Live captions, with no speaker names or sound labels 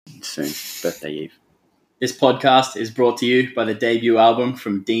Soon. Birthday eve. This podcast is brought to you by the debut album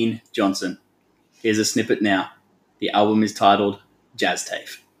from Dean Johnson. Here's a snippet now. The album is titled Jazz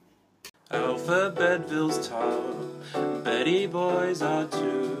Tafe. Alphabetville's top, Betty boys are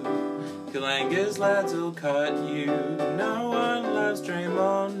too. Kalanga's lads will cut you. No one loves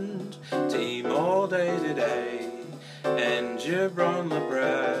Draymond. Team all day today. And Gibron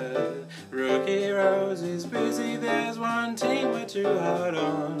LeBret. Rookie Rose is busy. There's one team we're too hard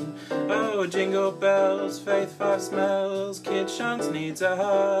on. Oh, jingle bells, Faith 5 smells. Kid Shunts needs a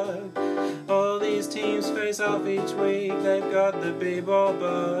hug. All these teams face off each week. They've got the b-ball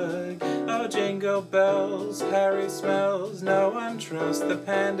bug. Oh, jingle bells, Harry smells. No one trusts the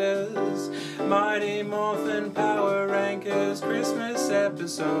pandas. Mighty Morphin Power Rankers Christmas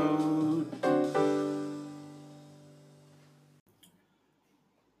episode.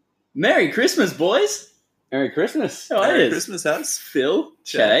 Merry Christmas, boys! Merry Christmas. How are Merry you? Christmas, Haz. Phil,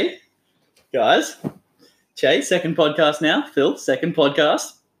 Che, guys. Che, second podcast now. Phil, second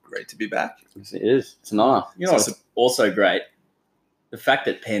podcast. Great to be back. Yes, it is. It's an honour. You know what's also great? The fact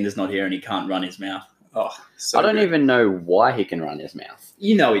that Panda's not here and he can't run his mouth. Oh, so I don't good. even know why he can run his mouth.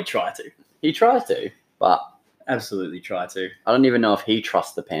 You know he'd try to. He tries to, but Absolutely try to. I don't even know if he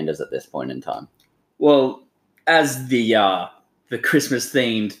trusts the Pandas at this point in time. Well, as the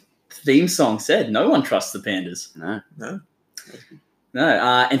Christmas-themed theme song said, no one trusts the Pandas. No. No?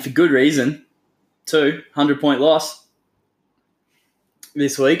 No, and for good reason, too. 100-point loss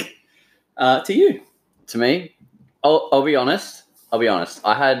this week to you. To me, I'll be honest.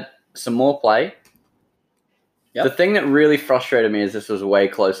 I had some more play. Yep. The thing that really frustrated me is this was way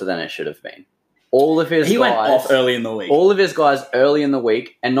closer than it should have been. All of his He guys, went off early in the week. all of his guys early in the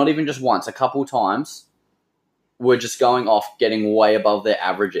week, and not even just once, a couple times, were just going off, getting way above their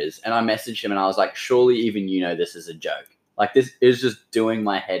averages. And I messaged him and I was like, surely even you know this is a joke. Like, this is just doing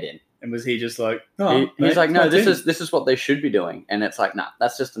my head in. And was he just like, He's like, no, this is what they should be doing. And it's like, nah,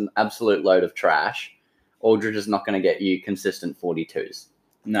 that's just an absolute load of trash. Aldridge is not going to get you consistent 42s.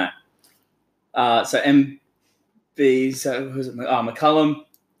 No. So MB, so who's it? McCullum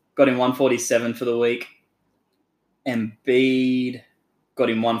got him 147 for the week. Embiid got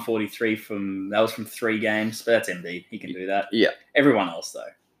him 143 that was from 3 games, but that's Embiid. He can do that. Yeah. Everyone else, though.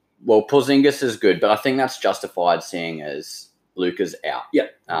 Well, Porzingis is good, but I think that's justified seeing as Luka's out.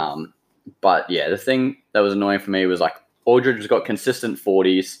 Yep. But yeah, the thing that was annoying for me was like Aldridge has got consistent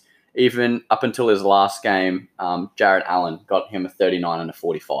 40s. Even up until his last game, Jarrett Allen got him a 39 and a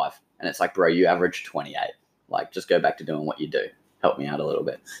 45. And it's like, bro, you average 28. Like, just go back to doing what you do. Help me out a little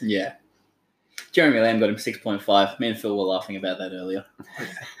bit. Yeah. Jeremy Lamb got him 6.5. Me and Phil were laughing about that earlier.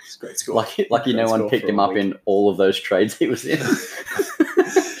 It's a great score. Lucky no That's one cool picked for him a up week. in all of those trades he was in.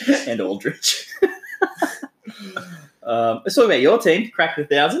 And Aldridge. Let's talk about your team. Cracked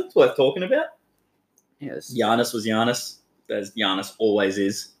 1,000. It's worth talking about. Yes. Giannis was Giannis, as Giannis always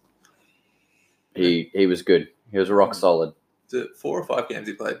is. He was good. He was rock solid. Is it 4 or 5 games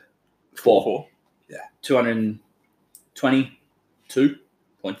he played? 4.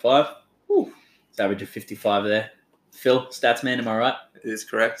 222.5. Ooh. It's average of 55 there. Phil, stats man, am I right? It is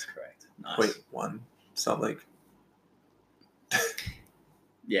correct. Correct. Nice. Wait, 1 something.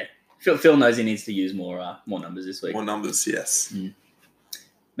 Yeah. Phil knows he needs to use more numbers this week. More numbers, yes.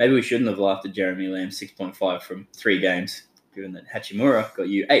 Maybe we shouldn't have laughed at Jeremy Lamb 6.5 from 3 games, given that Hachimura got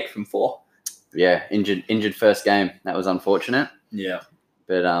you 8 from 4. Yeah, injured first game. That was unfortunate. Yeah.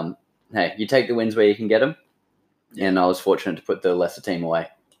 But hey, you take the wins where you can get them. And I was fortunate to put the lesser team away,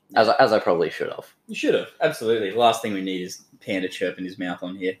 as I probably should have. You should have. Absolutely. The last thing we need is Panda chirping his mouth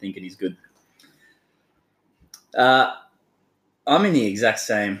on here, thinking he's good. I'm in the exact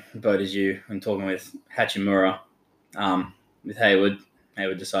same boat as you. I'm talking with Hachimura, with Hayward.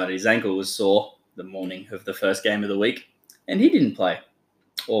 Hayward decided his ankle was sore the morning of the first game of the week, and he didn't play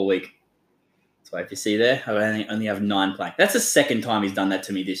all week. So if you see there, I only have 9 playing. That's the second time he's done that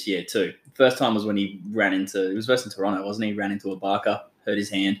to me this year too. First time was when he was versus Toronto, wasn't he? Ran into Ibaka, hurt his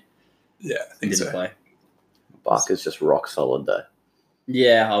hand, Yeah, I think didn't so. play. Barker's just rock solid though.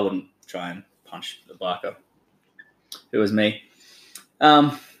 Yeah, I wouldn't try and punch Ibaka. It was me.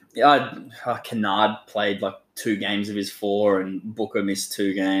 Kennard played like 2 games of his 4, and Booker missed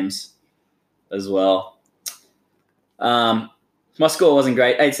 2 games as well. My score wasn't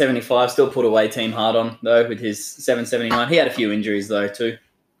great. 875. Still put away Team Hard on though with his 779. He had a few injuries though too.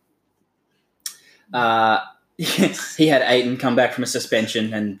 He had Ayton come back from a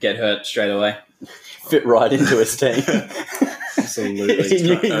suspension and get hurt straight away. Fit right into his team. Absolutely. he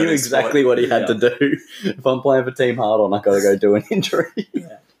knew exactly what he had to do. If I'm playing for Team Hard on, I got to go do an injury.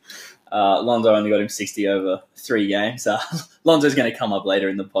 Lonzo only got him 60 over 3 games. Lonzo's going to come up later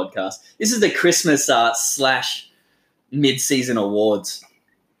in the podcast. This is the Christmas / mid-season awards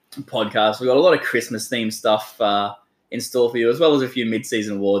podcast. We've got a lot of Christmas-themed stuff in store for you, as well as a few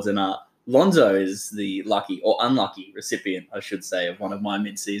mid-season awards. And Lonzo is the lucky or unlucky recipient, I should say, of one of my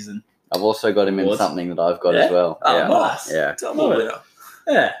mid-season. I've also got him in Awards. something that I've got Yeah? as well. Oh, yeah. nice. Yeah. Double Love it. winner.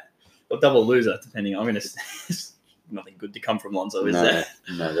 Yeah. Or double loser, depending. I'm going to... Nothing good to come from Lonzo, is there?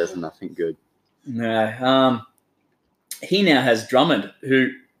 No, there's nothing good. No. He now has Drummond,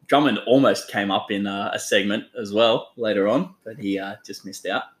 who Drummond almost came up in a segment as well later on, but he just missed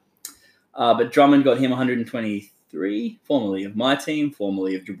out. But Drummond got him 123, formerly of my team,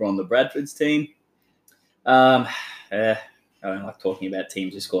 formerly of Jabron the Bradford's team. I don't like talking about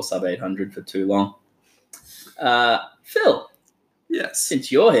teams who score sub 800 for too long. Phil, Yes.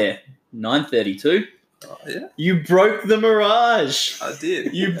 since you're here, 932. Oh, yeah, You broke the mirage. I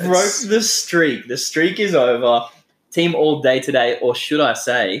did. You It's- broke the streak. The streak is over. Team All Day today, or should I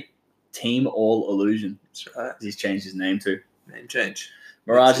say, Team All Illusion. That's right. He's changed his name to. Name change.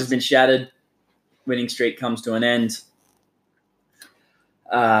 Mirage has been shattered. Winning streak comes to an end.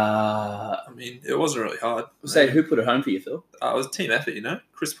 I mean, it wasn't really hard. Say, who put it home for you, Phil? It was a team effort, you know.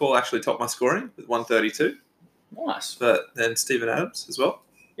 Chris Paul actually topped my scoring with 132, Nice. but then Steven Adams as well.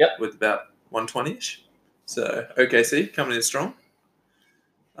 Yep. With about 120-ish. So OKC coming in strong.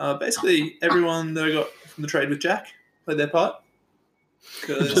 Basically, everyone that I got from the trade with Jack played their part.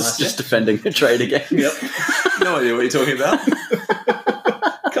 'Cause- Just defending the trade again. Yep. no idea what you're talking about.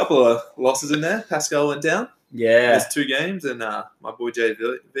 A couple of losses in there. Pascal went down. Yeah. Missed 2 games, and my boy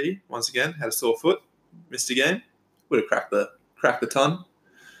JV once again had a sore foot, missed a game. Would have cracked the ton,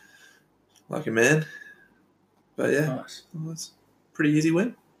 like a man. But yeah, Nice. it was a pretty easy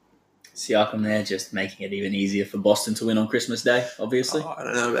win. Siakam there, just making it even easier for Boston to win on Christmas Day, obviously. Oh, I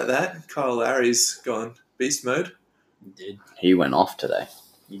don't know about that. Kyle Lowry's gone beast mode. He did. He went off today.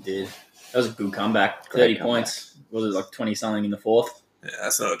 He did. That was a good comeback. Great 30 comeback. points. Was it like 20-something in the fourth? Yeah,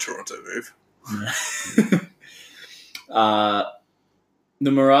 that's not a Toronto move.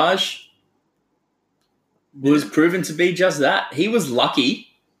 The Mirage was proven to be just that. He was lucky.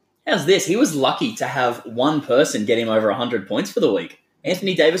 How's this? He was lucky to have one person get him over 100 points for the week.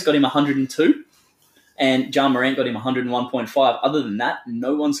 Anthony Davis got him 102, and John Morant got him 101.5. Other than that,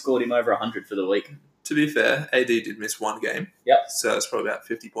 no one scored him over 100 for the week. To be fair, AD did miss 1 game. Yep. So it's probably about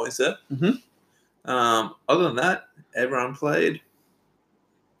 50 points there. Mhm. Other than that, everyone played,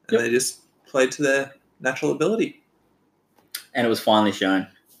 and Yep. they just played to their natural ability. And it was finally shown.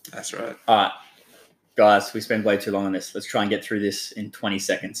 That's right. All right, guys, we spent way too long on this. Let's try and get through this in 20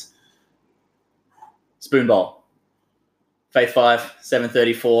 seconds. Spoon Bowl. Faith 5,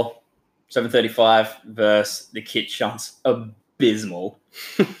 734, 735 versus the Kit Shunts. Abysmal.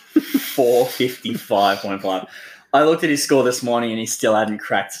 455.5. I looked at his score this morning and he still hadn't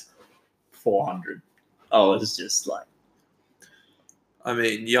cracked 400. Oh, it was just like... I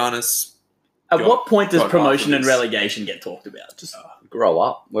mean, Giannis. At God- what point does God promotion and awful. relegation get talked about? Just grow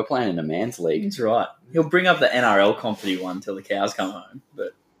up. We're playing in a man's league. He's right. He'll bring up the NRL company one till the cows come home,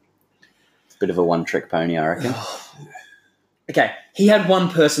 but... Bit of a one-trick pony, I reckon. Okay, he had one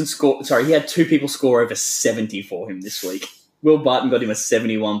person score. Sorry, he had 2 people score over 70 for him this week. Will Barton got him a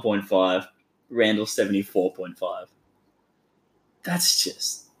 71.5. Randall 74.5. That's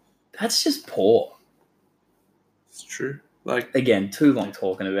just poor. It's true. Like, Again, too long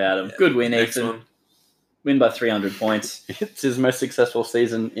talking about him. yeah, Good win, next Ethan. one. Win by 300 points. It's his most successful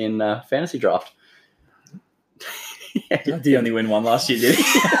season in fantasy draft. Did he only win one last year, did he?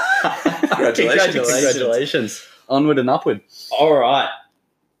 Congratulations. Onward and upward. All right.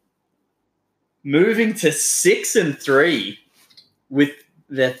 Moving to 6-3 with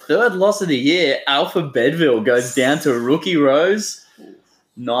their 3rd loss of the year, Alpha Bedville goes down to Rookie Rose,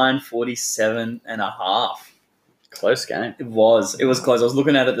 947.5. Close game. It was close. I was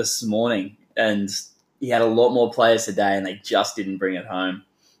looking at it this morning, and he had a lot more players today, and they just didn't bring it home.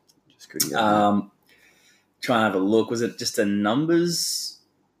 Just couldn't get it. Trying to have a look. Was it just a numbers?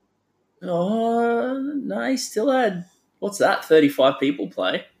 Oh, no, he still had, what's that, 35 people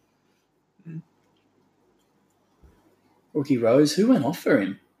play. Rookie Rose, who went off for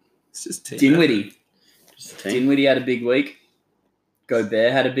him? It's just team Dinwiddie. Just a team. Dinwiddie had a big week.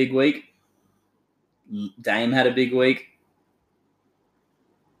 Gobert had a big week. Dame had a big week.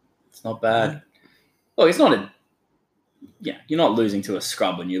 It's not bad. Look, it's not a... Yeah, you're not losing to a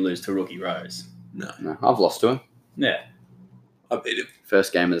scrub when you lose to Rookie Rose. No, No, I've lost to him. Yeah. I beat him.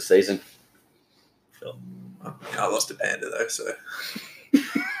 First game of the season. I lost to Panda though, so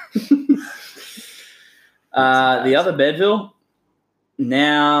The other Bedville,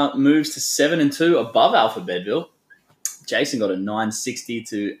 now moves to 7-2 above Alpha Bedville. Jason got a 960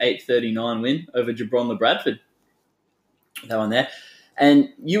 to 839 win over Jabron the Bradford. That one there. And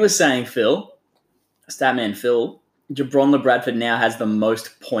you were saying, Phil, Statman Phil, Jabron the Bradford now has the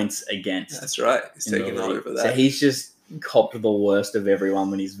most points against. That's right. He's in the taking league. over that. So he's just copped the worst of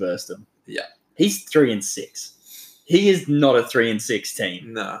everyone when he's versed them. Yeah. He's 3-6. He is not a 3-6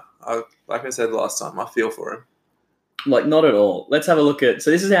 team. No. Like I said last time, I feel for him. Like, not at all. Let's have a look at...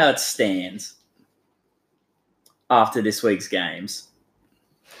 So this is how it stands after this week's games.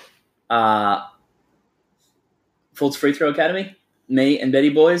 Fultz Free Throw Academy, me and Betty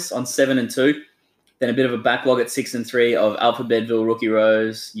Boys on 7-2. Then a bit of a backlog at 6-3 of Alpha Bedville, Rookie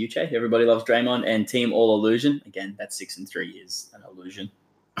Rose, Uche, Everybody Loves Draymond, and Team All Illusion. Again, that 6-3 is an illusion.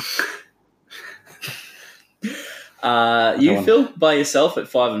 You, Phil, by yourself at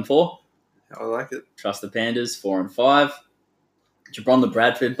 5-4. I like it. Trust the Pandas, 4-5. Jabron the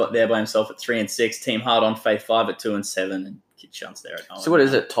Bradford, but there by himself at 3-6. Team Hard on Faith 5 at 2-7, and Kid Shunts there at 9. So what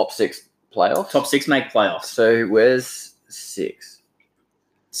is it? Top 6 playoffs? Top 6 make playoffs. So where's 6?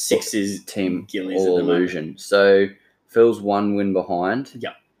 6 is Team Gillies All at the moment. Illusion. So Phil's 1 win behind.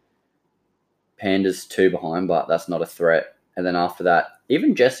 Yep. Panda's 2 behind, but that's not a threat. And then after that,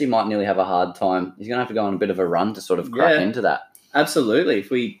 even Jesse might nearly have a hard time. He's going to have to go on a bit of a run to sort of crack into that. Absolutely. If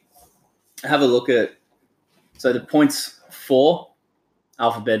we have a look at... So the points for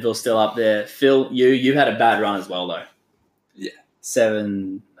Alpha Bedville still up there. Phil, you had a bad run as well, though. Yeah.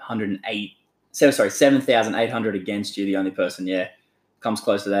 7,800 against you. The only person, comes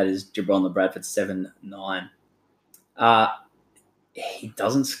close to that is Jabron the Bradford, 7-9. He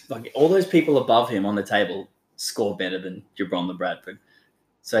doesn't... Like, all those people above him on the table score better than Jabron the Bradford.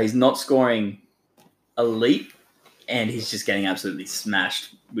 So he's not scoring elite, and he's just getting absolutely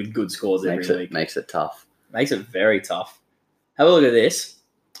smashed with good scores every week. Makes it tough. Makes it very tough. Have a look at this.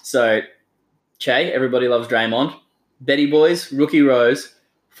 So, Che, Everybody Loves Draymond, Betty Boys, Rookie Rose,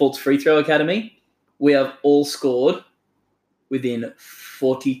 Fultz Free Throw Academy. We have all scored within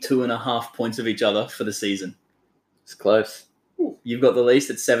 42.5 points of each other for the season. It's close. You've got the least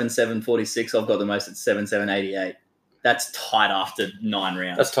at 7-7-46. I've got the most at 7-7-88. That's tight after 9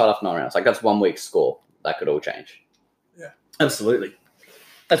 rounds. That's tight after 9 rounds. Like, that's 1 week's score. That could all change. Yeah. Absolutely.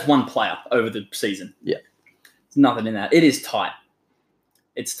 That's one player over the season. Yeah. There's nothing in that. It is tight.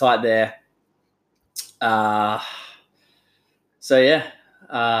 It's tight there. After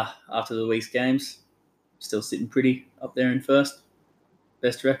the week's games, still sitting pretty up there in first.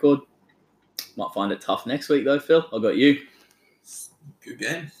 Best record. Might find it tough next week, though, Phil. I got you. Good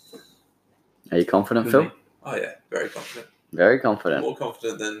game. Are you confident, Good Phil? week. Oh, yeah. Very confident. Very confident. More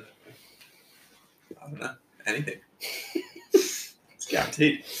confident than, I don't know, anything. It's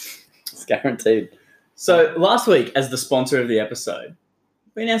guaranteed. It's guaranteed. So last week, as the sponsor of the episode,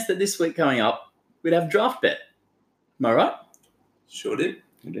 we announced that this week coming up, we'd have Draft Bet. Am I right? Sure did.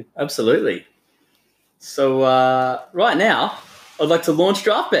 Absolutely. So right now, I'd like to launch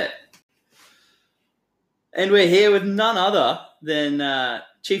Draft Bet. And we're here with none other than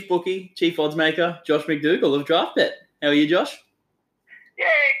Chief Bookie, Chief Oddsmaker, Josh McDougall of Draft Bet. How are you, Josh? Yeah,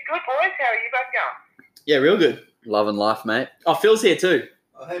 good boys. How are you both going? Yeah, real good. Loving life, mate. Oh, Phil's here too.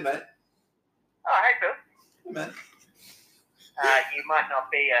 Oh, hey, mate. Oh, hey, Phil. Hey, man. You might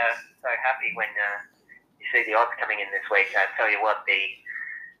not be so happy when you see the odds coming in this week. I tell you what, the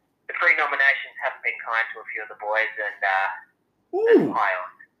pre-nominations haven't been kind to a few of the boys, and Ooh. high on.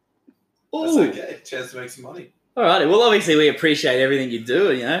 That's Ooh. okay. Chance to make some money. All right. Well, obviously, we appreciate everything you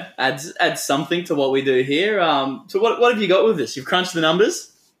do. You know, adds something to what we do here. So, what have you got with this? You've crunched the numbers.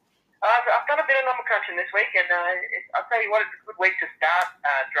 I've done a bit of number crunching this week, and I'll tell you what, it's a good week to start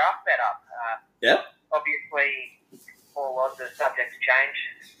Draft Bet up. Yep. Obviously, all odds are subject to change.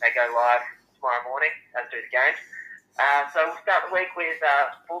 They go live tomorrow morning, as do the games. So we'll start the week with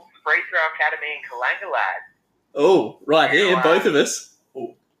Fultz Free Throw Academy in Kalangalad. Oh, right here, both of us.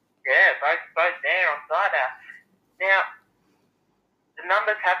 Yeah, both there on side. Now, the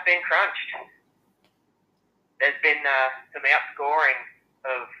numbers have been crunched. There's been some outscoring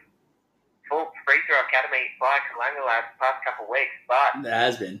of Fultz Free Throw Academy by Kalangalad the past couple of weeks, but There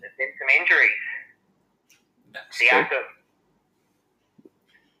has been. there's been some injuries. Siakam.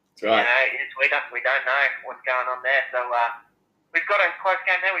 That's right. We don't know what's going on there. So we've got a close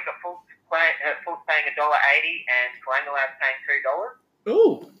game there. We've got Fultz paying $1.80 and Kalangalad paying $2.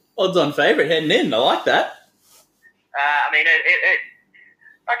 Ooh, odds on favourite heading in. I like that. I mean,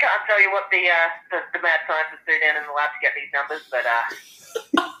 I can't tell you what the mad scientists do down in the lab to get these numbers, but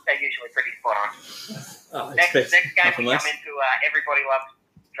they're usually pretty spot on. Oh, Next game we come into Everybody Loves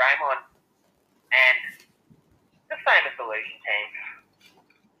Draymond and the famous Illusion team.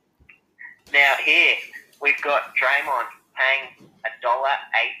 Now here we've got Draymond paying $1.80.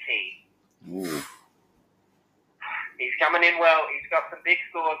 Ooh. He's coming in well. He's got some big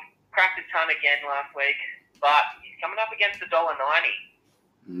scores. Cracked a ton again last week, but he's coming up against $1.90.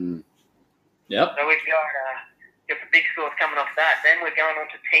 Mm. Yep. So we've got some big scores coming off that. Then we're going on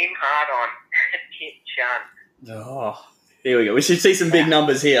to Team Hard on Kit Chun. Oh, here we go. We should see some big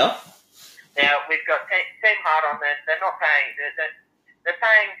numbers here. Now we've got Team Hard on there. They're not paying. They're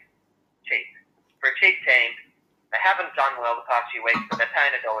paying cheap for a cheap team. They haven't done well the past few weeks, but they're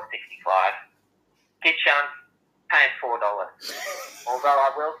paying $1.65. Kit Chun paying $4. Although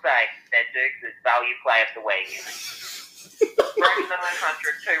I will say they're Dukes' value play of the week. Broke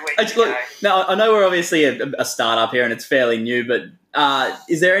 900 2 weeks ago. Look, now, I know we're obviously a startup here and it's fairly new, but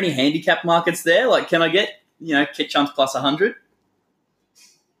is there any handicap markets there? Like, can I get, Kit Chun's plus 100?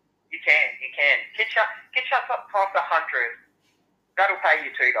 You can. Kit Chun plus 100. That'll pay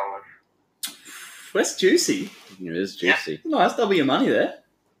you $2. That's juicy. It is juicy. Nice, double your money there.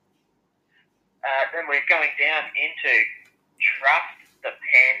 Then we're going down into Trust the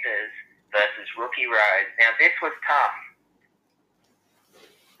Pandas versus Rookie Rose. Now, this was tough.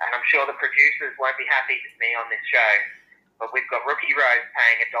 And I'm sure the producers won't be happy with me on this show. But we've got Rookie Rose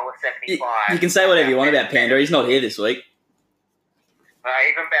paying $1.75. You can say whatever you want about Panda. He's not here this week.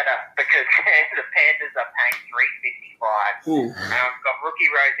 Even better, because the Pandas are paying $3.55. Ooh. And I've got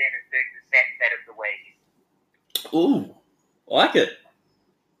Rookie Rose in as Duke's best bet of the week. Ooh. I like it.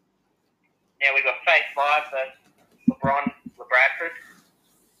 Now we've got Phase 5 versus Javon LeBradford,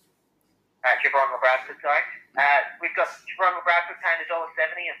 sorry. We've got Javon LeBradford paying $1.70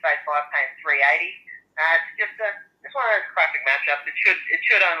 and Phase 5 paying $3.80. It's just one of those classic matchups. It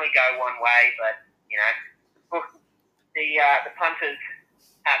should only go one way, but the punters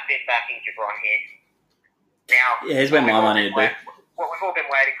have been backing Javon here. Now, here's where my money would be. What we've all been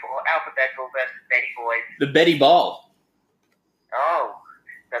waiting for: Alphabetical versus Betty Boys. The Betty Bowl. Oh,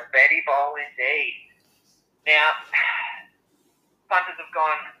 the Betty Bowl indeed. Now, punters have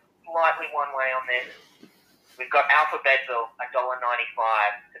gone slightly one way on this. We've got Alphabetville $1.95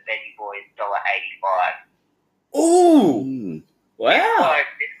 to Betty Boys $1.85. Ooh. Wow.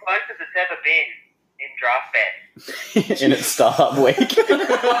 It's close as it's ever been in draft bet. In its startup week.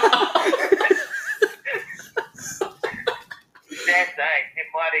 Dare say, it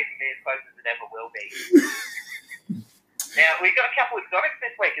might even be as close as it ever will be. Now, we've got a couple of exotics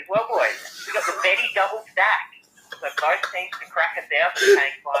this week as well, boys. We've got the Betty double stack. So both teams to crack 1,000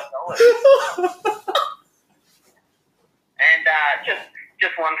 paying $5. And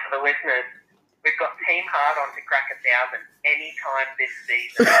just one for the listeners. We've got Team Hard on to crack 1,000 anytime this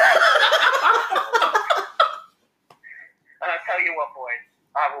season. And I tell you what, boys,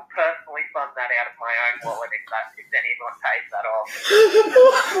 I will personally fund that out of my own wallet if anyone pays that off.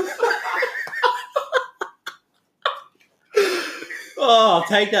 Oh,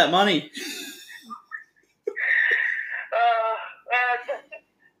 take that money.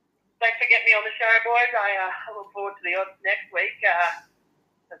 Thanks for getting me on the show, boys. I look forward to the odds next week.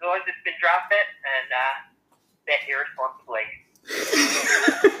 As always, it's been draft bet and bet irresponsibly.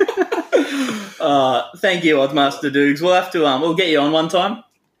 Thank you, Oddmaster Dukes. We'll have to we'll get you on one time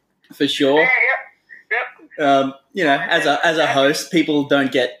for sure. Yep. As a host, people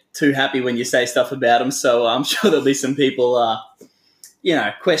don't get too happy when you say stuff about them, so I'm sure there'll be some people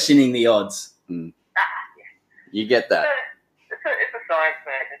questioning the odds. Mm. You get that. It's a science,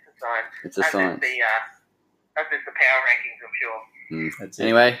 man. It's a science. It's a science. As is the power rankings, I'm sure. That's it.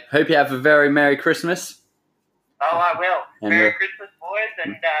 Anyway, hope you have a very Merry Christmas. Oh, I will. And Merry Christmas, boys,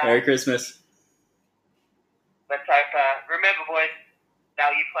 and Merry Christmas. let's hope. Remember, boys,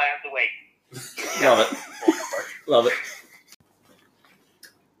 value play of the week. Love it. Love it.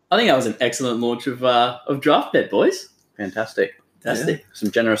 I think that was an excellent launch of Draft Bet, boys. Fantastic. Fantastic. Yeah.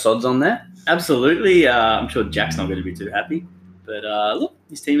 Some generous odds on there. Absolutely. I'm sure Jack's not going to be too happy. But look,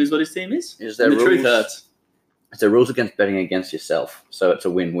 his team is what his team is. Is there And the truth rules? hurts. There are rules against betting against yourself, so it's a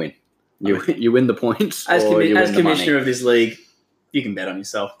win-win. You win the points, As or you win the commissioner money. of this league, you can bet on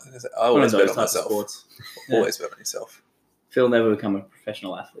yourself. I always One of bet those on types of myself. sports. Always bet on yourself. Phil never become a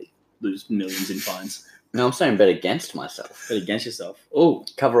professional athlete. Lose millions in fines. No, I'm saying bet against myself. Bet against yourself. Oh,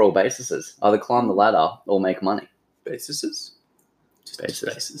 Cover all bases. Either climb the ladder or make money. Bases? just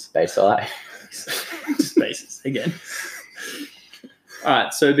bases. Base I. Just bases again. All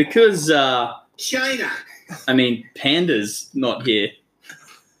right, so because China. Panda's not here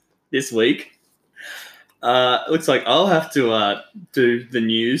this week. Looks like I'll have to do the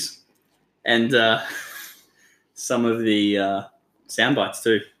news and some of the sound bites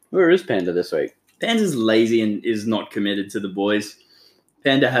too. Where is Panda this week? Panda's lazy and is not committed to the boys.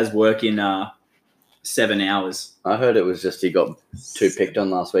 Panda has work in 7 hours. I heard it was just he got too picked on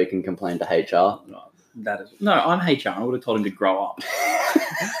last week and complained to HR. No, I'm HR. I would have told him to grow up.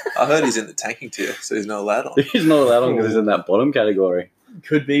 I heard he's in the tanking tier, so he's not allowed on. He's not allowed on because he's in that bottom category.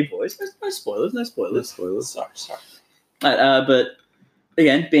 Could be, boys. No spoilers. No spoilers. Sorry. But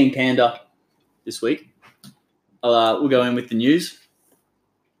again, being Panda this week, we'll go in with the news.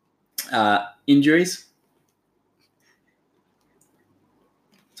 Injuries.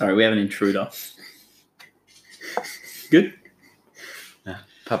 Sorry, we have an intruder. Good?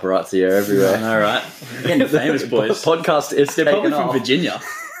 Paparazzi are everywhere. All right. Getting famous, boys. The podcast is They're taking probably from off. Virginia.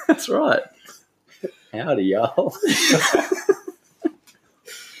 That's right. Howdy, y'all.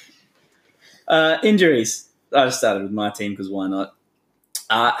 Injuries. I just started with my team because why not?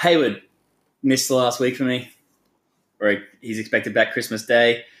 Hayward missed the last week for me. Or he's expected back Christmas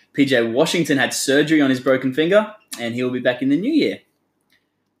Day. PJ Washington had surgery on his broken finger, and he'll be back in the new year.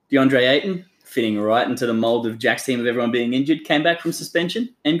 DeAndre Ayton, fitting right into the mold of Jack's team of everyone being injured, came back from suspension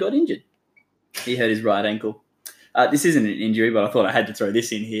and got injured. He hurt his right ankle. This isn't an injury, but I thought I had to throw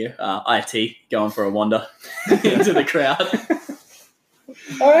this in here. IT going for a wander into the crowd.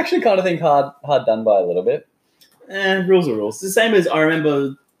 I actually kind of think hard done by a little bit. Rules are rules. The same as I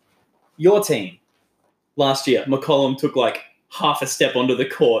remember your team last year. McCollum took like half a step onto the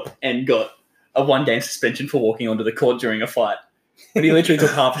court and got a 1-game suspension for walking onto the court during a fight. But he literally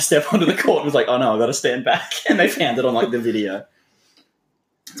took half a step onto the court and was like, oh no, I've got to stand back. And they found it on like the video.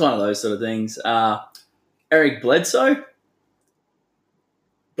 It's one of those sort of things. Eric Bledsoe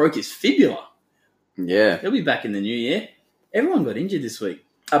broke his fibula. Yeah. He'll be back in the new year. Everyone got injured this week.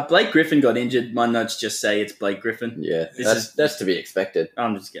 Blake Griffin got injured. My notes just say it's Blake Griffin. Yeah. This That's to be expected.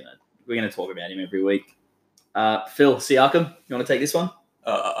 We're gonna talk about him every week. Phil Siakam, you want to take this one?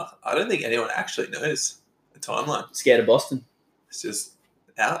 I don't think anyone actually knows the timeline. Scared of Boston. It's just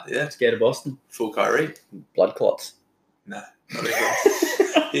out, yeah. Scared of Boston. Full Kyrie. Blood clots. No, not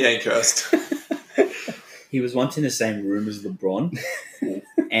even. He ain't cursed. He was once in the same room as LeBron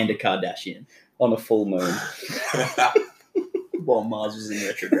and a Kardashian On a full moon. while Mars was in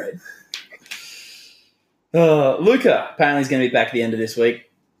retrograde. Luca apparently is going to be back at the end of this week.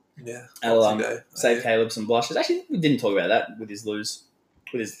 Yeah. I'll Boxing Day. save Caleb some blushes. Actually, we didn't talk about that with his lose.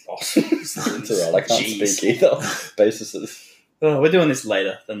 With his loss. It's alright. I can't Jeez. speak either. Basis. We're doing this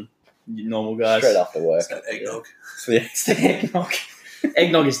later than normal guys. Straight after work. It's that eggnog. So, yeah. It's the eggnog.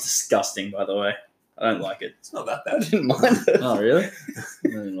 Eggnog is disgusting, by the way. I don't like it. It's not that I bad. didn't mind it. Oh, really? I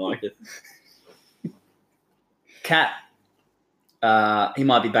didn't like it. Cat. He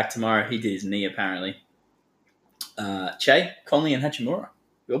might be back tomorrow. He did his knee, apparently. Che, Conley, and Hachimura.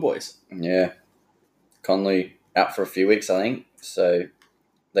 Your boys. Yeah. Conley out for a few weeks, I think. So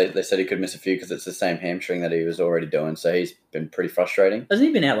they said he could miss a few because it's the same hamstring that he was already doing. So he's been pretty frustrating. Hasn't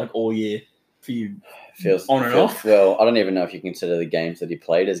he been out like all year for you? Feels On and off? Well, I don't even know if you consider the games that he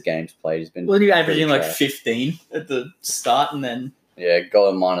played as games played. He's been Well, you're averaging pretty like trash. 15 at the start and then... Goal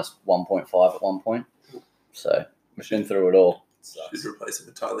and minus 1.5 at one point. So we've been through it all. Should replace him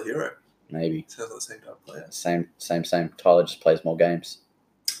with Tyler Hero. Maybe Sounds like the same type of player. same. Tyler just plays more games.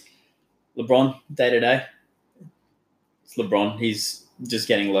 LeBron, day to day. It's LeBron. He's just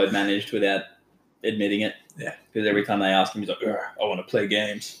getting load managed without admitting it. Yeah. Because every time they ask him, he's like, I want to play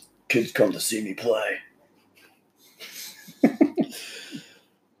games. Kids come to see me play.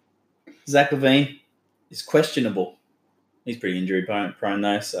 Zach LaVine is questionable. He's pretty injury prone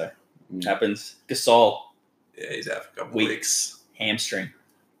though, so happens. Gasol, Yeah, he's out for a couple of Weeks. weeks. hamstring,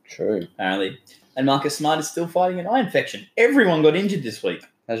 True. apparently. And Marcus Smart is still fighting an eye infection. Everyone got injured this week.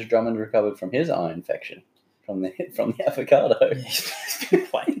 Has Drummond recovered from his eye infection from the avocado? He's been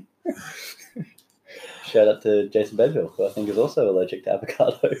playing. Shout out to Jason Bedville, who I think is also allergic to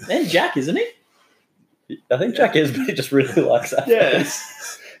avocado. And Jack, isn't he? I think Jack is, but he just really likes that.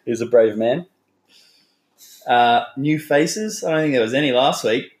 Yes. He's a brave man. New faces. I don't think there was any last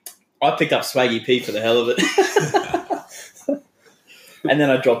week. I picked up Swaggy P for the hell of it. And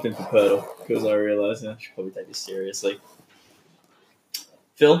then I dropped him for Pirtle because I realised I should probably take this seriously.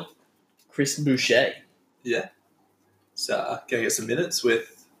 Phil, Chris Boucher. Yeah. So, going to get some minutes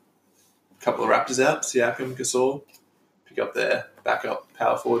with a couple of Raptors out. Siakam, Gasol. Pick up their backup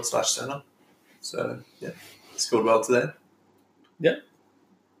power forward / centre. So, yeah. Scored well today. Yep.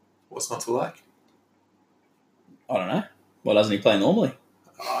 What's not to like? I don't know. Why doesn't he play normally?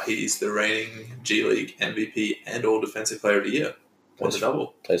 He's the reigning G League MVP and All Defensive Player of the Year. Won the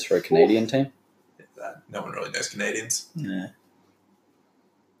double. Plays for a Canadian team. No one really knows Canadians. Yeah.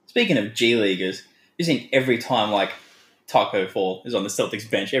 Speaking of G Leaguers, you think every time like Taco Fall is on the Celtics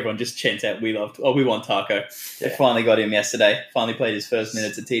bench. Everyone just chants out, we want Taco. They finally got him yesterday. Finally played his first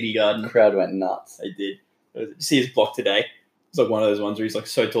minutes at TD Garden. The crowd went nuts. They did. Did you see his block today? It's like one of those ones where he's like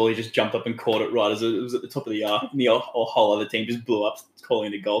so tall, he just jumped up and caught it right as it was at the top of the arc, and the whole other team just blew up,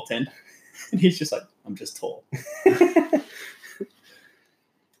 calling it a goaltend. And he's just like, I'm just tall.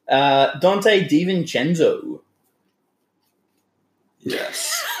 Dante DiVincenzo.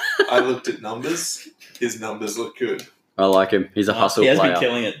 Yes. I looked at numbers. His numbers look good. I like him. He's a hustle He has player. been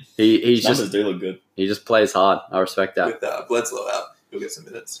killing it. He's Numbers just do look good. he just plays hard. I respect that. With Bledsoe out, he'll get some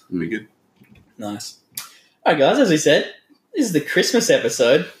minutes. It'll be good. Nice. All right, guys, as we said, this is the Christmas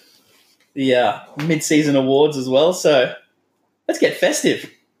episode. The mid-season awards as well, so let's get festive.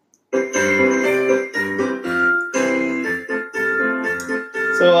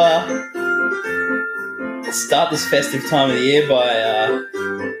 So, let's start this festive time of the year by, I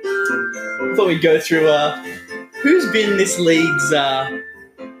thought we'd go through who's been this league's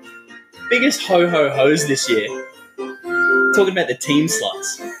biggest ho-ho-hos this year. Talking about the team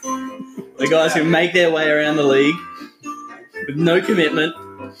sluts. The guys who make their way around the league with no commitment,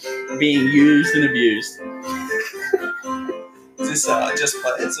 being used and abused. Is this just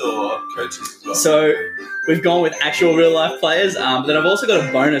players or coaches as well? So we've gone with actual real-life players, but then I've also got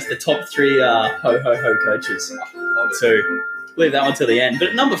a bonus, the top 3 ho-ho-ho coaches. So leave that one till the end. But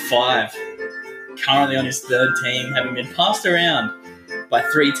at number 5, currently on his 3rd team, having been passed around by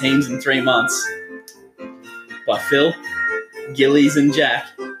 3 teams in 3 months, by Phil, Gillies and Jack,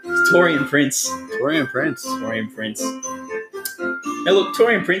 Torian Prince. Torian Prince. Now look,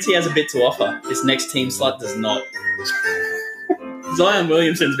 Torian Prince, he has a bit to offer. This next team slut does not. Zion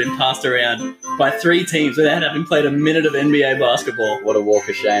Williamson's been passed around by 3 teams without having played a minute of NBA basketball. What a walk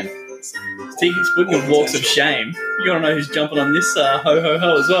of shame. Speaking of walks of shame, you gotta know who's jumping on this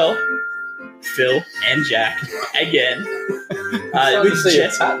ho-ho-ho as well. Phil and Jack, again.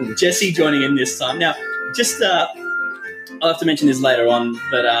 With Jesse joining in this time. Now, just, I'll have to mention this later on,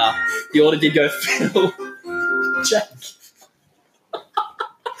 but the order did go Phil, Jack,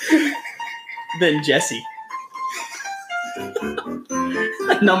 then Jesse.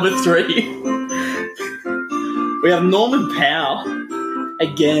 At number 3, we have Norman Powell,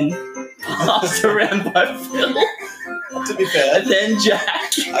 again, passed around by Phil. To be fair, Then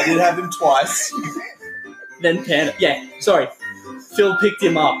Jack. I did have him twice. Then Panda. Yeah, sorry. Phil picked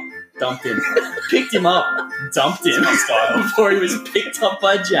him up, dumped him. Picked him up, dumped him. Style. Before he was picked up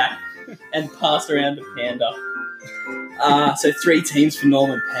by Jack and passed around to Panda. So 3 teams for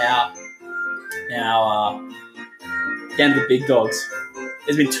Norman Powell. Now, down to the big dogs.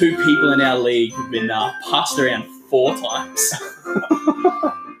 There's been 2 people in our league who've been passed around 4 times.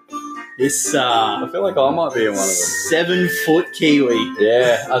 This I feel like I might be in one of them. 7-foot Kiwi.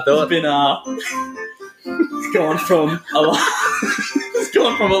 Yeah, I It's thought. been gone from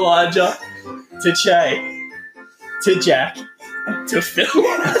Elijah to Che to Jack to Phil.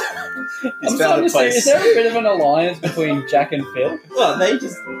 He's found a place. Is there a bit of an alliance between Jack and Phil? Well, they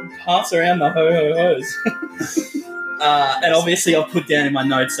just pass around the ho-ho-hos. And obviously I'll put down in my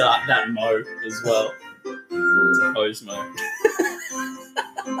notes that Mo as well. It's a hose Mo.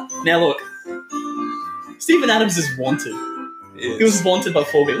 Now look, Steven Adams is wanted. He was wanted by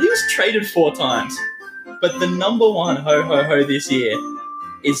 4 people. He was traded 4 times. But the number 1 ho-ho-ho this year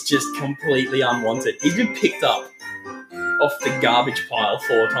is just completely unwanted. He's been picked up off the garbage pile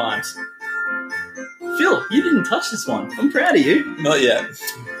 4 times. Phil, you didn't touch this one. I'm proud of you. Not yet.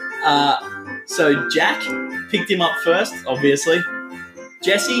 So Jack picked him up first, obviously.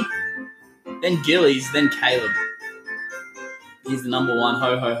 Jesse, then Gillies, then Caleb. He's the number 1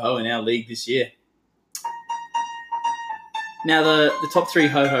 ho-ho-ho in our league this year. Now, the top 3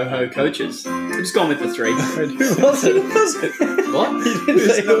 ho-ho-ho coaches. I'm just going with the 3. Who was it? What? You didn't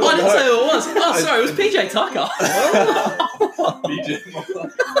say who I it didn't was. say who it was. Oh, sorry, it was PJ Tucker. BJ Moore.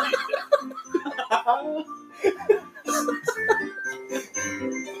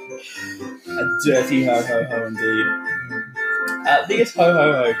 A dirty ho-ho-ho indeed. Biggest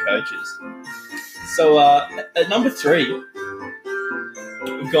ho-ho-ho coaches. So, at number 3,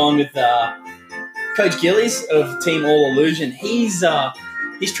 we've gone with Coach Gillies of Team All Illusion. He's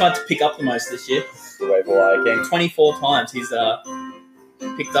tried to pick up the most this year. The waiver wire king 24 times he's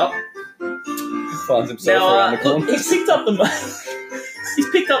picked up. finds himself around the corner. Look, he's picked up the most. He's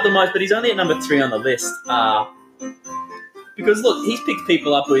picked up the most, but he's only at number 3 on the list. Because look, he's picked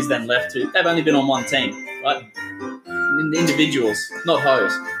people up who he's then left to. They've only been on one team, right? Individuals, not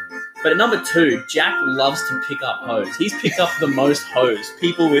hoes. But at number 2, Jack loves to pick up hoes. He's picked up the most hoes.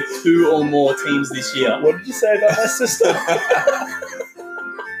 People with 2 or more teams this year. What did you say about my sister?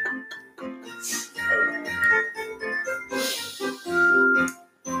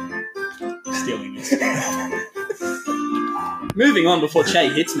 Moving on before Che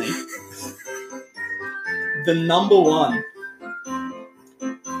hits me. The number one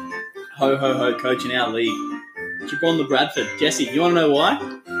ho coach in our league, Jabron Bradford. Jesse, you want to know why?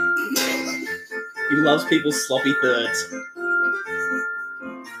 He loves people's sloppy thirds.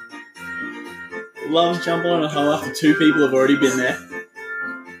 Loves jumping on a hoe after two people have already been there.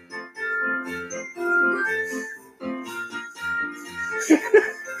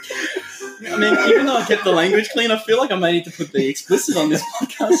 I mean, even though I kept the language clean, I feel like I may need to put the explicit on this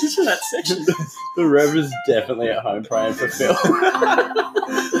podcast just for that section. The Rev is definitely at home praying for Phil.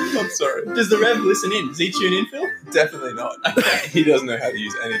 I'm sorry. Does the Rev listen in? Does he tune in, Phil? Definitely not. He doesn't know how to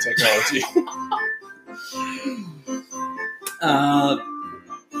use any technology.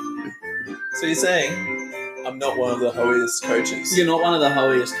 So you're saying I'm not one of the hoiest coaches? You're not one of the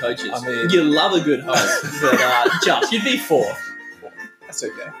hoiest coaches. I mean- you love a good host, but Josh, you'd be fourth. That's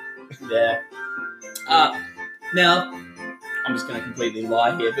okay. Yeah. Now, I'm just going to completely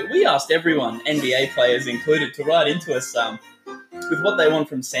lie here, but we asked everyone, NBA players included, to write into us with what they want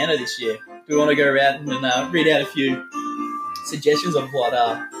from Santa this year. Do we want to go around and read out a few suggestions of what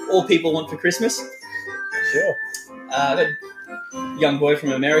all people want for Christmas? Sure. A young boy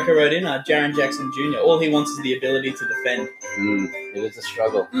from America wrote in, Jaren Jackson Jr. All he wants is the ability to defend. It is a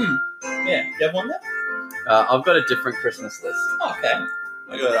struggle. Yeah. You have one there? I've got a different Christmas list. Okay.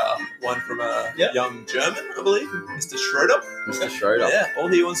 I got one from a Yep. young German, I believe, Mr. Schroeder. Mr. Schroeder. Yeah, all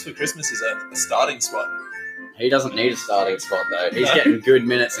he wants for Christmas is a starting spot. He doesn't need a starting spot, though. He's getting good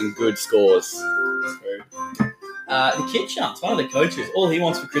minutes and good scores. The Kid Chance, one of the coaches, all he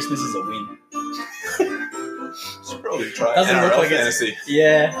wants for Christmas is a win. Should probably try Doesn't look NRL like it's- fantasy.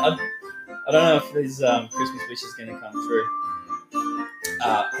 Yeah, I don't know if his Christmas wish is going to come true.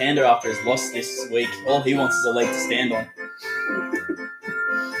 Panda, after his loss this week, all he wants is a leg to stand on.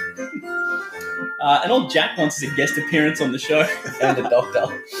 And all Jack wants is a guest appearance on the show. And a doctor.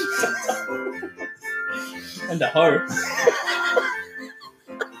 And a hoe.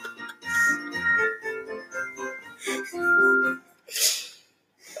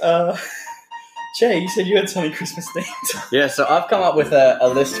 Jay, you said you had something Christmas themed. Yeah, so I've come up with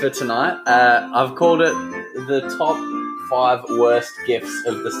a list for tonight. I've called it the top 5 worst gifts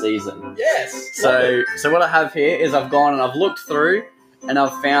of the season. Yes. So what I have here is I've gone and I've looked through and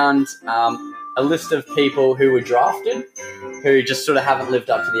I've found a list of people who were drafted who just sort of haven't lived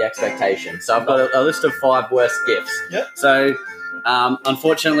up to the expectation. So I've got a list of 5 worst gifts. Yep. So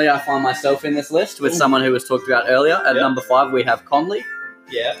unfortunately, I find myself in this list with someone who was talked about earlier. At Yep. number 5, we have Conley.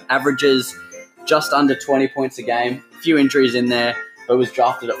 Yeah. Averages just under 20 points a game. A few injuries in there, but was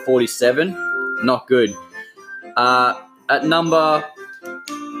drafted at 47. Not good. At number...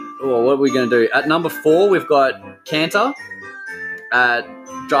 Oh, what are we going to do? At number 4, we've got Cantor.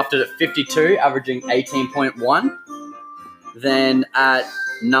 Drafted at 52, averaging 18.1. Then at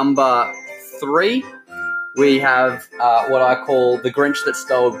number 3, we have what I call the Grinch that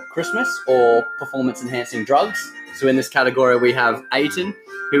stole Christmas, or performance-enhancing drugs. So in this category, we have Ayton,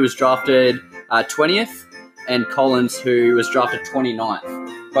 who was drafted 20th, and Collins, who was drafted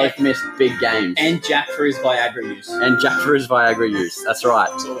 29th. Both missed big games. And Jack for his Viagra use. And Jack for his Viagra use. That's right.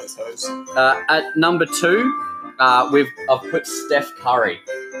 It's always hoes. At number 2, I've put Steph Curry.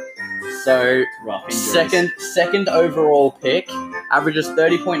 So Rough injuries. second overall pick, averages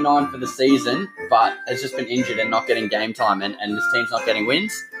 30.9 for the season, but has just been injured and not getting game time, and his team's not getting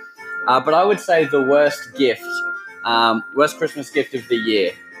wins. But I would say the worst gift, worst Christmas gift of the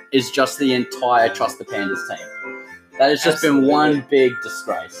year, is just the entire Trust the Pandas team. That has just been one big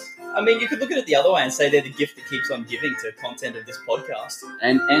disgrace. I mean, you could look at it the other way and say they're the gift that keeps on giving to content of this podcast.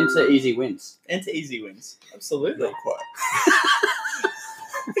 And to easy wins. And to easy wins. Absolutely. Not quite.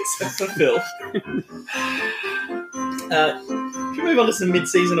 Except for Phil. Should we move on to some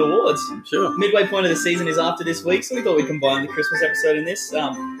mid-season awards? Sure. Midway point of the season is after this week, so we thought we'd combine the Christmas episode in this.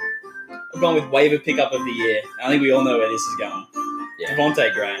 I've gone with waiver pickup of the year. I think we all know where this is going. Yeah.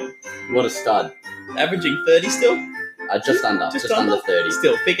 Devontae Graham. What a stud. Averaging 30 still? Just under 30.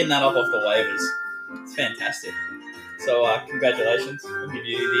 Still picking that up off the waivers. It's fantastic. So congratulations. I'll give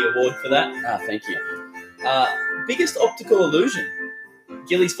you the award for that. Thank you. Biggest optical illusion.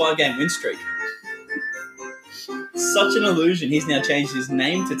 Gilly's 5-game win streak. Such an illusion. He's now changed his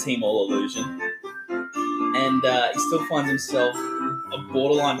name to Team All Illusion. And he still finds himself a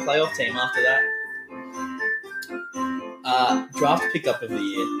borderline playoff team after that. Draft pickup of the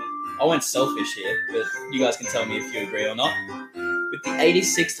year. I went selfish here, but you guys can tell me if you agree or not. With the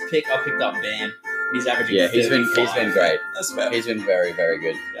 86th pick, I picked up Bam. He's averaging 35. he's been great. That's fair. He's been very, very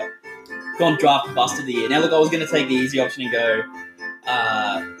good. Gone draft bust of the year. Now look, I was going to take the easy option and go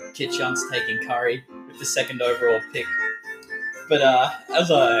Kit Shunt's taking Curry with the second overall pick. But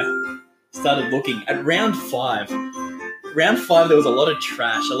as I started looking at round 5 there was a lot of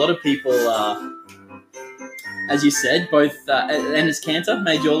trash. A lot of people, as you said, both Enes Kanter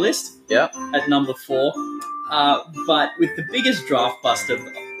made your list. Yeah. At number 4. But with the biggest draft bust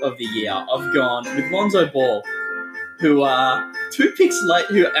of the year, I've gone with Lonzo Ball, who 2 picks late,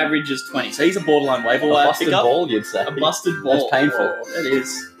 who averages 20. So he's a borderline waiver A wire busted pickup. ball, you'd say. A busted ball. That's painful. Oh, it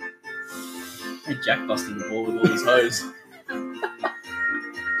is. And Jack busting the ball with all his hose.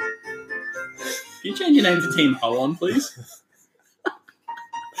 Can you change your name to Team Ho on, please?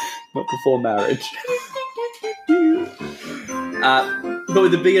 Not before marriage. But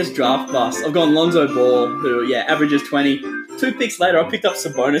with the biggest draft bust, I've gone Lonzo Ball, who, averages 20. 2 picks later, I picked up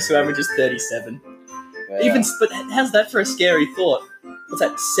Sabonis, who averages 37. Yeah. But how's that for a scary thought? What's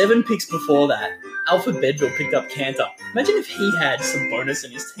that? 7 picks before that, Alfred Bedville picked up Kanter. Imagine if he had Sabonis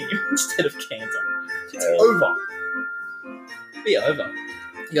in his team instead of Kanter. It's over. Be over.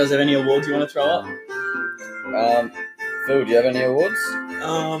 You guys have any awards you want to throw up? Phil, do you have any awards?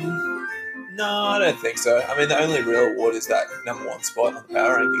 No, I don't think so. I mean, the only real award is that number 1 spot on the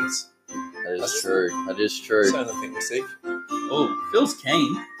power rankings. That is true. That is true. It's the only thing we seek. Oh, Phil's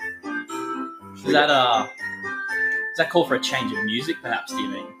keen. Does that call for a change of music, perhaps, do you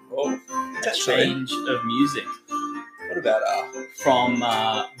mean? Oh, A potentially. change of music What about from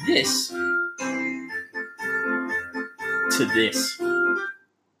this to this.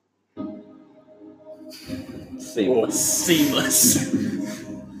 Seamless.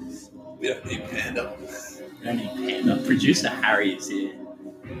 we don't need Panda? No need Panda. Producer Harry is here.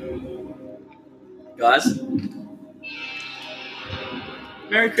 Guys,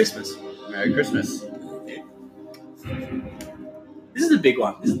 Merry Christmas. Merry Christmas. This is a big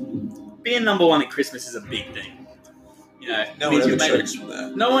one. Being number 1 at Christmas is a big thing. You know, No means one you ever make- chokes from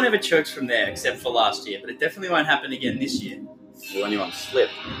there. No one ever chokes from there except for last year, but it definitely won't happen again this year. Will anyone slip?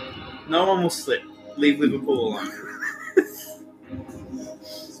 No one will slip. Leave Liverpool alone.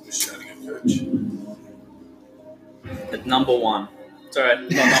 We're shouting at coach. At number 1. Sorry, not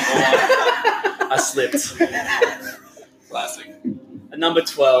number 1. I slipped. Classic. At number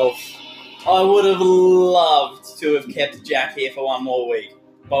 12, I would have loved to have kept Jack here for one more week.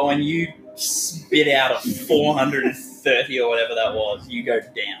 But when you spit out a 430 or whatever that was, you go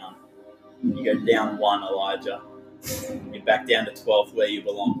down. You go down 1, Elijah. You're back down to 12th where you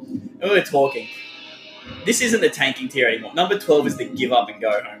belong. And we were talking. This isn't the tanking tier anymore. Number 12 is the give up and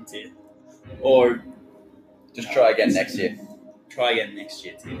go home tier. Or Just try again next year. try again next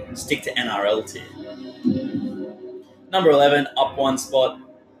year tier. Stick to NRL tier. Number 11, up 1 spot.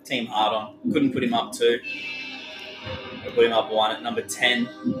 Team hard on. Couldn't put him up 2. I put him up 1 at number 10.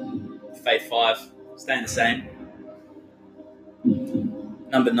 Faith 5. Staying the same.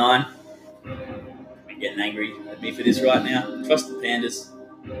 Number 9. I'm getting angry at me for this right now. Trust the Pandas.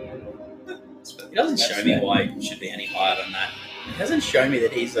 He doesn't show me why he should be any higher than that. He doesn't show me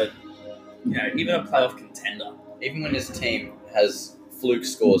that he's even a playoff contender. Even when his team has fluke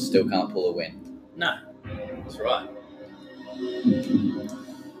scores, still can't pull a win. No, that's right.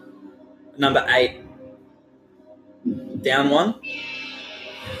 Number 8, down 1,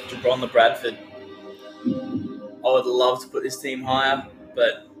 Jabron the Bradford. I would love to put this team higher,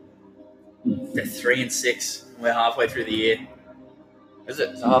 but they're 3-6. We're halfway through the year. Is it?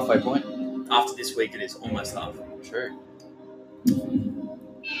 It's a halfway point. After this week, it is almost half. True.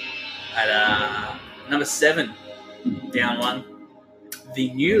 At number 7, down 1,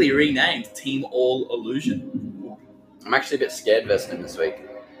 the newly renamed Team All Illusion. I'm actually a bit scared versus him this week.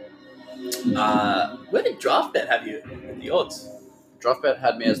 Where did DraftBet have you at the odds? Dropbet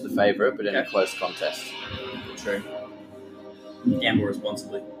had me as the favourite, but in a Okay. close contest. True. Gamble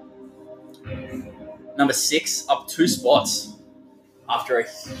responsibly. Number 6, up 2 spots after a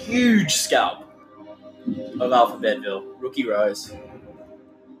huge scalp of Alpha Bedville. Rookie Rose.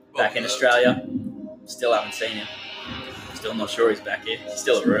 Back in Australia. Still haven't seen him. Still not sure he's back here.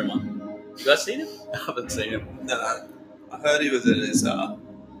 Still a rumour. You guys seen him? I haven't seen him. No. I heard he was at his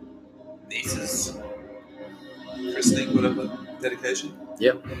niece's christening, whatever, dedication.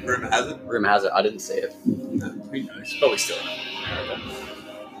 Yep. Rumour has it. Rumour has it, I didn't see it. Who knows? Probably still in America.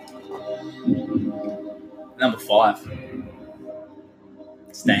 Number 5.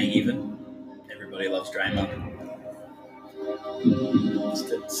 Staying even. Everybody loves Draymond.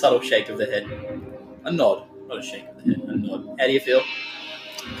 Just a subtle shake of the head. A nod. Not a shake of the head. A nod. How do you feel?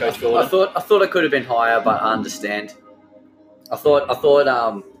 Coach I Gordon? thought I could have been higher, but I understand. I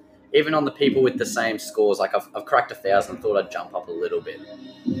thought even on the people with the same scores, like I've cracked 1,000, thought I'd jump up a little bit,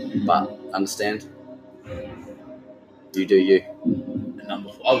 but understand. You do you. A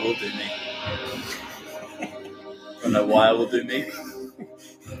number 4. I will do me. don't know why I will do me.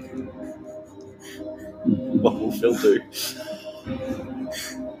 What will Phil do?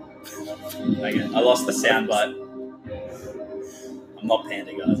 Okay, I lost the soundbite. I'm not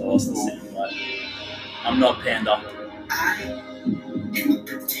Panda, guys. I lost the soundbite. I'm not Panda.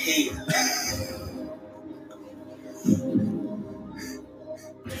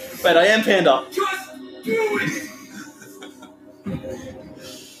 Wait, I am Panda. Just do it!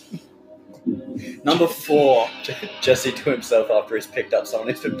 Number 4. Jesse to himself after he's picked up someone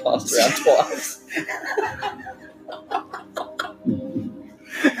who's been passed around twice.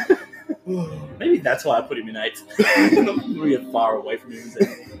 Maybe that's why I put him in 8th. Not get far away from him.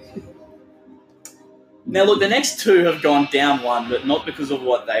 Now, look, the next 2 have gone down 1, but not because of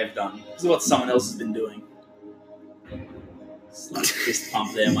what they've done. Because of what someone else has been doing. Slight fist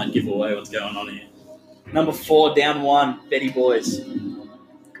pump there might give away what's going on here. Number 4, down 1, Betty Boys.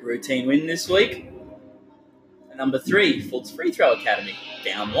 Routine win this week. And number 3, Fultz Free Throw Academy,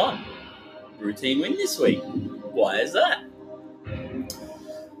 down 1. Routine win this week. Why is that?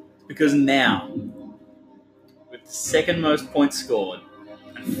 Because now, with the second most points scored,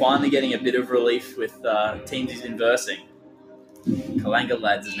 and finally getting a bit of relief with teams he's been versing, Kalanga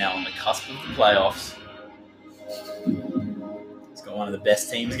Lads is now on the cusp of the playoffs. He's got one of the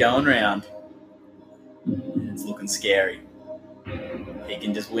best teams going round. And it's looking scary. He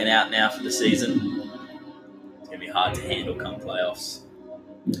can just win out now for the season. It's going to be hard to handle come playoffs.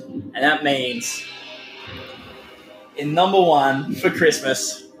 And that means in number 1 for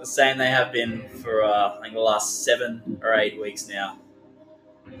Christmas, the same they have been for I think the last 7 or 8 weeks now,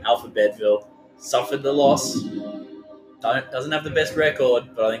 Alphabetville suffered the loss. Doesn't have the best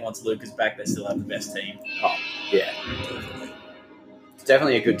record, but I think once Luke is back, they still have the best team. Oh, yeah. Definitely. It's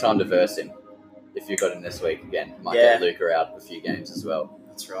definitely a good time to verse him. If you got him this week again, might get Luca out a few games as well.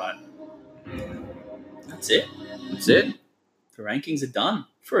 That's right. That's it. That's it. The rankings are done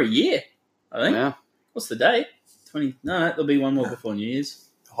for a year, I think. Yeah. What's the date? 20. No, there'll be one more before New Year's.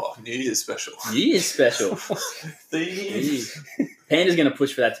 Oh, New Year's special. New Year's special. Theme. Panda's going to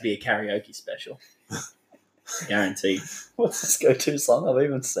push for that to be a karaoke special. Guaranteed. What's this go-to song? I've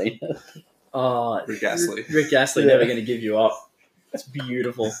even seen it. Oh, Rick Astley. Rick Astley, Never Going to Give You Up. It's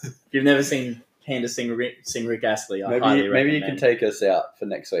beautiful. If you've never seen Panda sing Rick Astley, I highly recommend. Maybe you can take us out for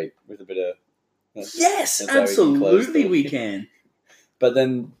next week with a bit of... Yes, that's how absolutely we can. But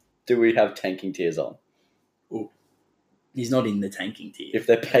then, do we have tanking tiers on? Ooh. He's not in the tanking tier. If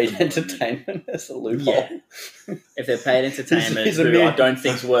they're paid entertainment, there's a loophole. Yeah. If they're paid entertainment, He's a who mere- I don't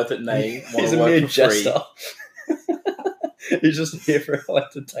think's worth it and they want He's to a work mere for free. jester. He's just here for our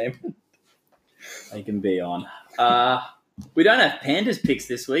entertainment. They can be on. We don't have Panda's picks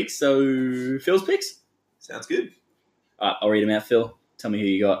this week, so Phil's picks? Sounds good. All right, I'll read them out, Phil. Tell me who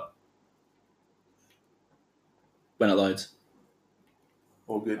you got. When it loads.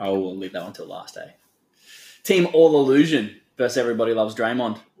 All good. I will leave that one till last day. Team All Illusion versus Everybody Loves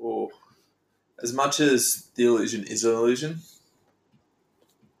Draymond. Oh. As much as the illusion is an illusion,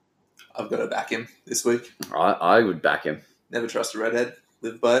 I've got to back him this week. I would back him. Never trust a redhead.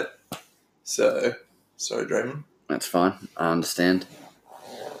 Live by it. So, sorry, Draymond. That's fine. I understand.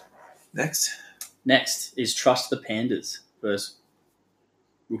 Next. Next is Trust the Pandas versus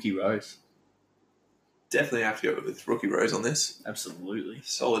Rookie Rose. Definitely have to go with Rookie Rose on this. Absolutely.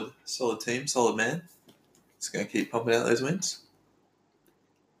 Solid team, solid man. Just going to keep pumping out those wins.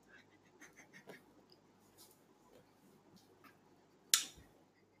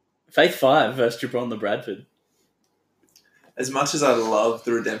 Faith 5 versus Jabron the Bradford. As much as I love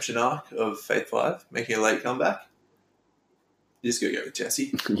the redemption arc of Faith 5, making a late comeback, you just got to go with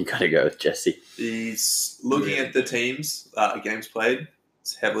Jesse. You got to go with Jesse. He's looking at the teams, games played.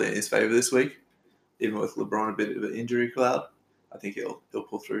 It's heavily in his favour this week. Even with LeBron a bit of an injury cloud, I think he'll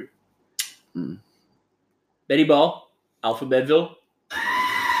pull through. Mm. Betty Ball, Alphabetville. That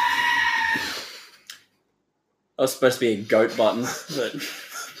was supposed to be a goat button, but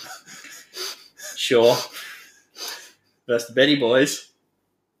sure. Versus the Betty Boys.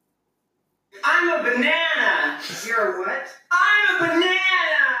 I'm a banana. You're a what? I'm a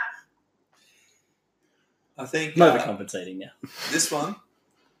banana. I think I'm overcompensating now. this one,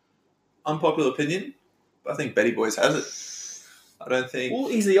 unpopular opinion, but I think Betty Boys has it. I don't think... Well,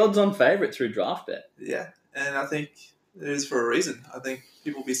 he's the odds-on favourite through draft bet. Yeah, and I think it is for a reason. I think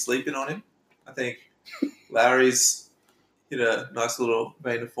people will be sleeping on him. I think Lowry's hit a nice little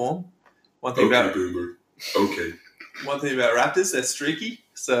vein of form. One thing about Boomer. Okay. One thing about Raptors, they're streaky.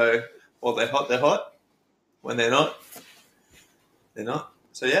 So while they're hot, they're hot. When they're not, they're not.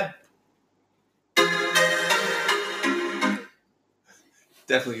 So yeah.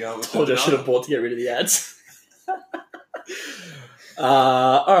 Definitely going with Told you I should have Banana. bought to get rid of the ads.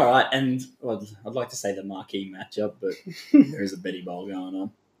 All right, and well, I'd like to say the marquee matchup, but there is a Betty Bowl going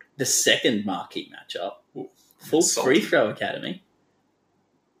on. The second marquee matchup, Full Salty. Free Throw Academy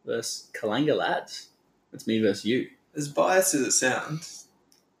versus Kalanga Lads. That's me versus you. As biased as it sounds,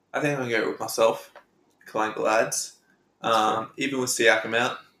 I think I'm going to go with myself, Kalanga Lads. Even with Siakam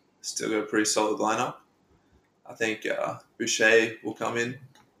out, still got a pretty solid lineup. I think Boucher will come in,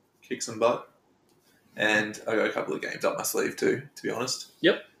 kick some butt. And I got a couple of games up my sleeve too, to be honest.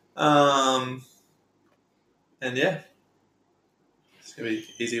 Yep. And yeah, it's going to be an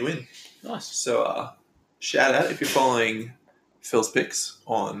easy win. Nice. So shout out if you're following Phil's picks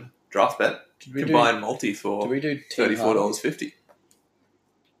on DraftBet. Did we You do- can buy a multi for Do we do Team Hardon? $34.50.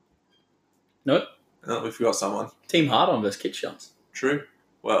 Nope. Oh, we forgot someone. Team Hardon versus Kit Shots. True.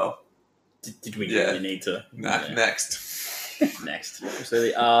 Well, Did we Yeah. really need to? nah, Yeah. next. Next.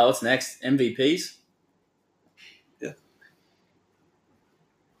 Absolutely. What's next? MVPs. Yeah.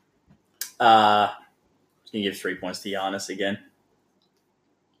 Just gonna give 3 points to Giannis again.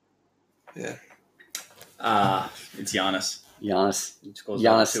 Yeah. It's Giannis. Giannis. He scores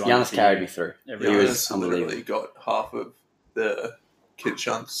over 200 Giannis for carried you me through. every He week. was Giannis unbelievable. literally got half of the Kid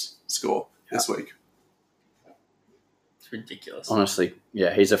Shunts score this week. It's ridiculous. Honestly,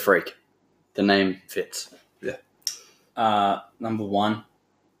 yeah, he's a freak. The name fits. Number one.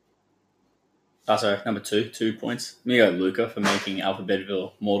 Number two. 2 points. I'm gonna go Luca for making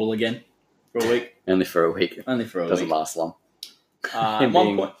Alphabetville mortal again for a week. Only for a week. Only for a Doesn't week. last long. One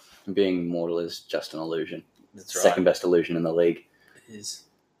being- point. Being mortal is just an illusion. That's right. Second best illusion in the league. Is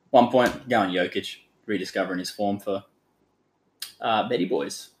 1 point. Going Jokic, rediscovering his form for Betty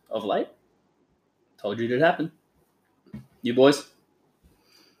Boys of late. Told you it'd happen. You boys?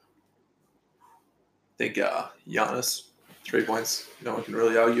 I think Giannis, 3 points. No one can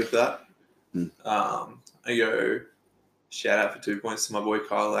really argue with that. I go shout out for 2 points to my boy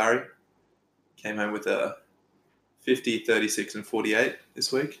Kyle Lowry. Came home with a 50, 36, and 48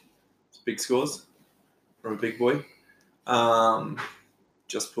 this week. It's big scores from a big boy.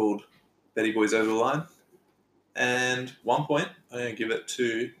 Just pulled Betty Boys over the line. And 1 point, I'm going to give it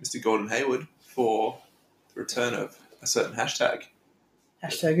to Mr. Gordon Hayward for the return of a certain hashtag.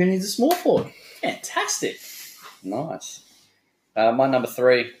 Hashtag who needs a small forward. Fantastic. Nice. My number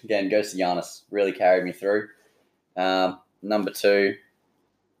 3, again, goes to Giannis. Really carried me through. Number 2,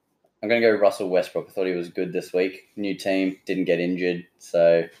 I'm going to go Russell Westbrook. I thought he was good this week. New team, didn't get injured,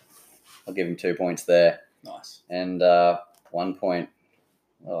 so I'll give him 2 points there. Nice. And 1 point.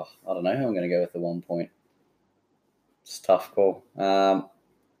 Oh, I don't know who I'm going to go with the 1 point. It's a tough call.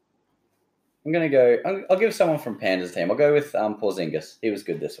 I'm going to go... I'll give someone from Panda's team. I'll go with Porzingis. He was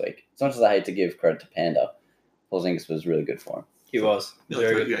good this week. As much as I hate to give credit to Panda, Porzingis was really good for He was. No, Very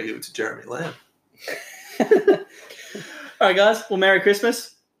you're good. going to give it to Jeremy Lamb. him. All right, guys. Well, Merry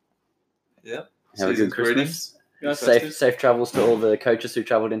Christmas. Yep. Have a good Christmas. Guys, Safe travels to all the coaches who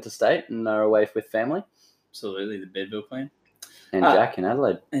travelled interstate and are away with family. Absolutely, the Bedville clan. And Jack in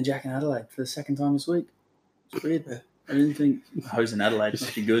Adelaide. And Jack in Adelaide for the second time this week. It's weird. Yeah. I didn't think Hose in Adelaide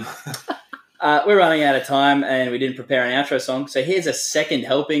must be good. We're running out of time and we didn't prepare an outro song. So here's a second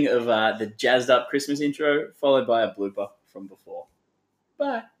helping of the jazzed up Christmas intro, followed by a blooper from before.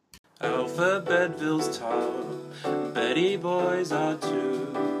 Bye. Alphabetville's top, Betty Boys are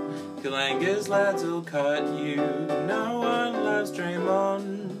 2. Kalanga's lads will cut you. No one loves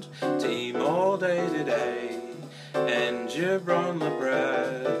Draymond. Team all day today. And Gibron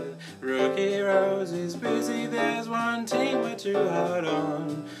LeBret. Rookie Rose is busy. There's one team we're too hard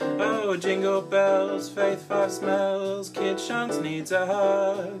on. Oh, jingle bells, Faith 5 smells. Kid Shunts needs a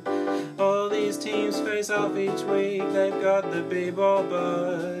hug. All these teams face off each week. They've got the b-ball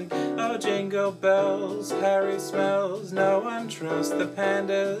bug. Oh, jingle bells, Harry smells. No one trusts the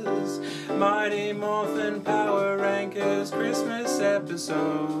pandas. Mighty Morphin Power Rankers Christmas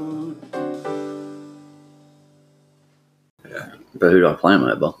episode. But who do I play him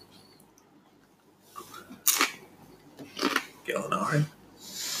over? Gallinari.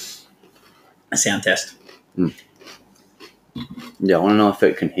 A sound test. Yeah, I want to know if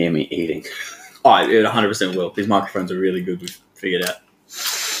it can hear me eating. Oh, it 100% will. These microphones are really good. We've figured out.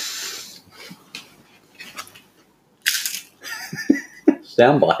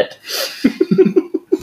 Soundbite.